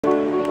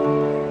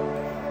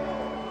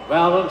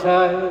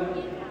Valentine,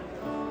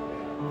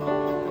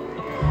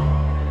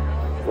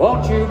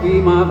 won't you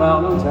be my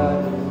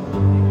Valentine?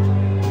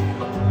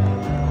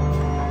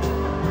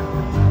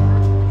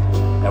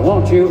 And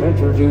won't you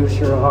introduce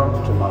your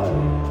heart to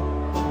mine?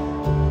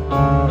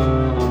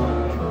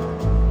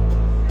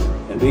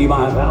 And be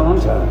my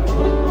Valentine.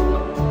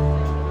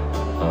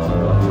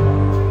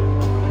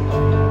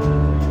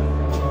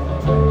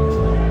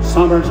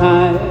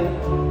 Summertime,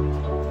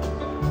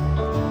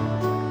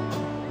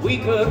 we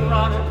could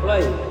run and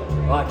play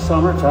like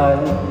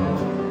summertime,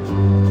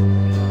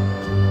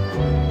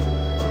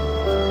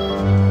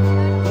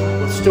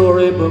 with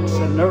storybooks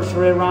and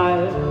nursery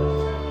rhymes.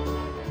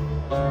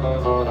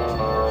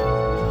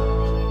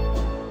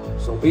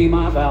 So be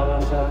my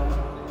Valentine.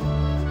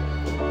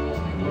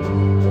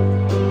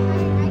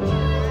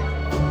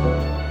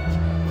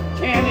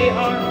 Candy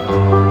heart,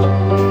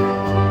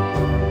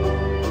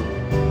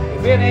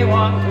 if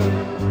anyone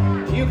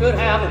could, you could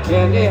have a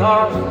candy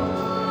heart.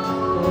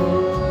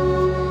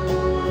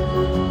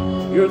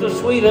 You're the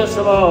sweetest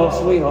of all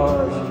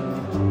sweethearts.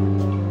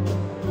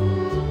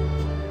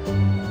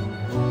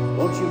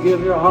 Won't you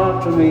give your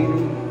heart to me?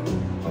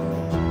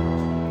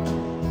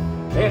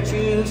 Can't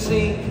you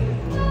see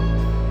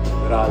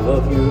that I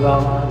love you,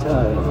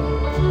 Valentine?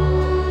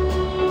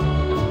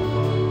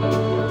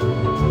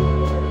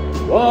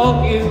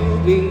 Won't you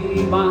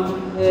be my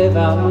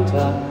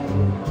Valentine?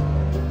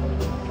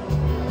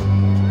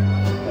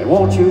 And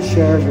won't you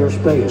share your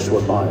space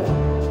with mine?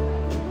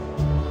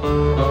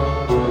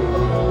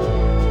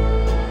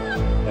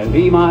 And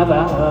be my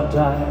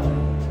Valentine.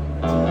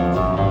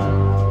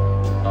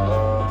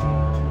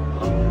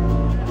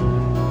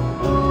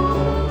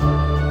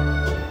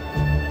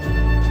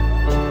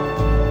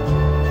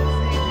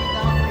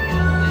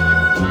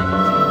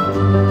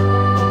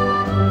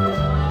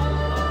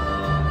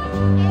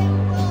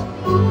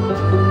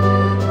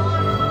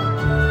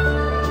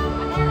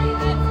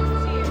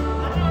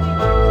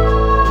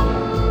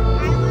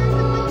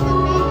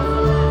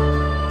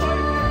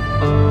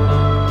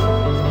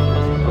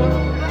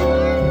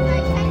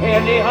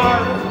 Candy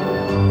heart,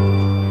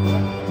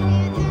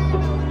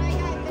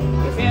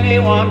 if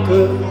anyone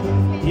could,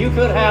 you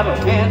could have a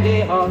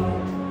candy heart.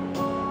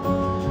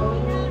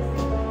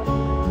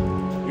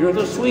 You're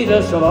the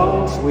sweetest of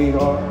all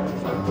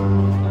sweethearts.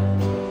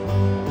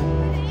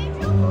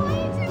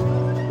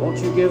 Won't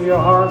you give your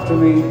heart to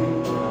me?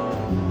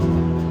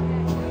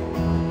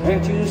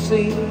 Can't you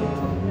see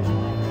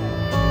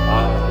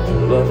I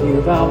love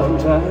you,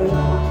 Valentine?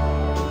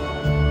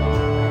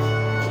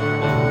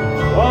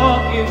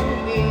 Won't you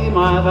be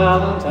my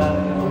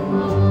Valentine?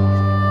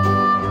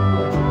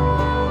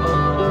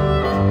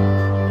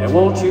 And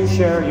won't you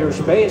share your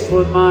space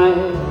with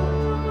mine?